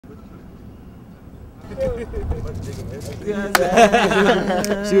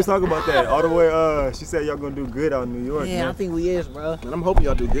She was talking about that all the way. She said y'all gonna do good out in New York. Yeah, I think we is, bro. And I'm hoping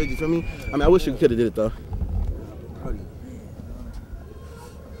y'all do good. You feel me? I mean, I wish we could have did it though.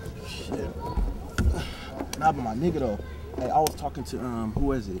 Shit. Nah, but my nigga though. Hey, I was talking to who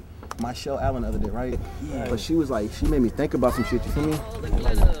was it? Michelle Allen the other day, right? Yeah. But she was like, she made me think about some shit. You feel me?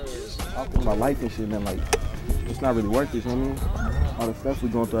 Like, talking about life and shit, man. Like, it's not really worth it. You know what I mean? All the stuff we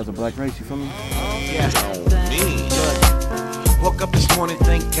going through as a black race. You feel me? Yeah. Woke up this morning,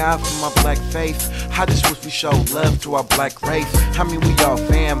 thank God for my black face. I just wish we showed love to our black race. I mean, we all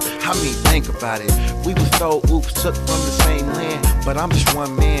fam. I mean, think about it. We was so oops, took from the same land. But I'm just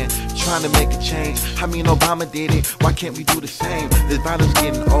one man, trying to make a change. I mean, Obama did it, why can't we do the same? This violence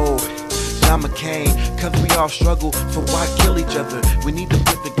getting old, John McCain. Cause we all struggle, so why kill each other? We need to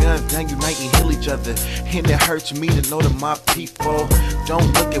put the guns down, unite and heal each other. And it hurts me to know that my people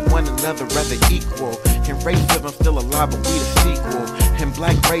don't look at one another, rather equal. And racism still alive, but we the sequel. And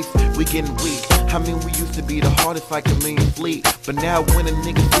black race, we getting weak. I mean, we used to be the hardest like a million fleet. But now when a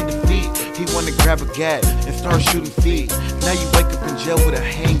nigga see defeat, he wanna grab a gat and start shooting feet. Now you wake up in jail with a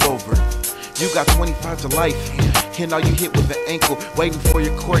hangover. You got 25 to life, and all you hit was an ankle, waiting for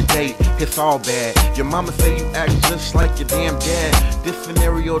your court date. It's all bad. Your mama say you act just like your damn dad. This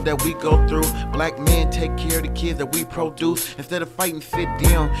scenario that we go through, black men take care of the kids that we produce. Instead of fighting, sit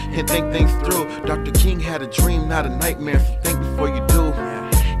down and think things through. Dr. King had a dream, not a nightmare, so think before you do.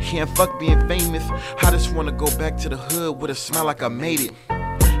 And fuck being famous, I just wanna go back to the hood with a smile like I made it.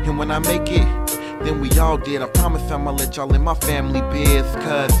 And when I make it, then we all did. I promise I'ma let y'all in my family biz.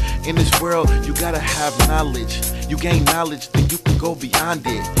 Cause in this world, you gotta have knowledge. You gain knowledge, then you can go beyond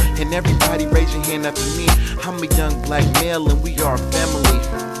it. And everybody raise your hand after me. I'm a young black male and we are a family.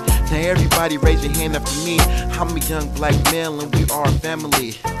 Now everybody raise your hand after me. I'm a young black male and we are a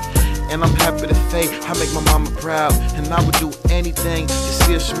family. And I'm happy to say I make my mama proud. And I would do anything to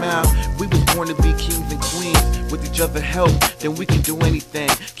see her smile. We was born to be kings and queens. With each other help, then we can do anything.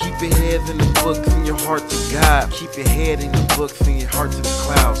 Keep your heads in the books and your heart to God. Keep your head in the books and your heart to the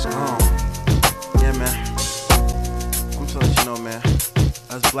clouds. Yeah, man. I'm just letting you know, man.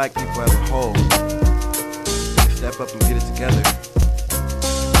 Us black people as a whole, step up and get it together.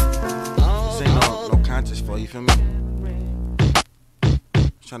 This ain't no contest for you, feel me?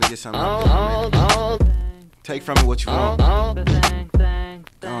 Trying to get something out there, man. Take from me what you want.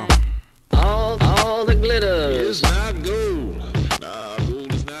 All the glitter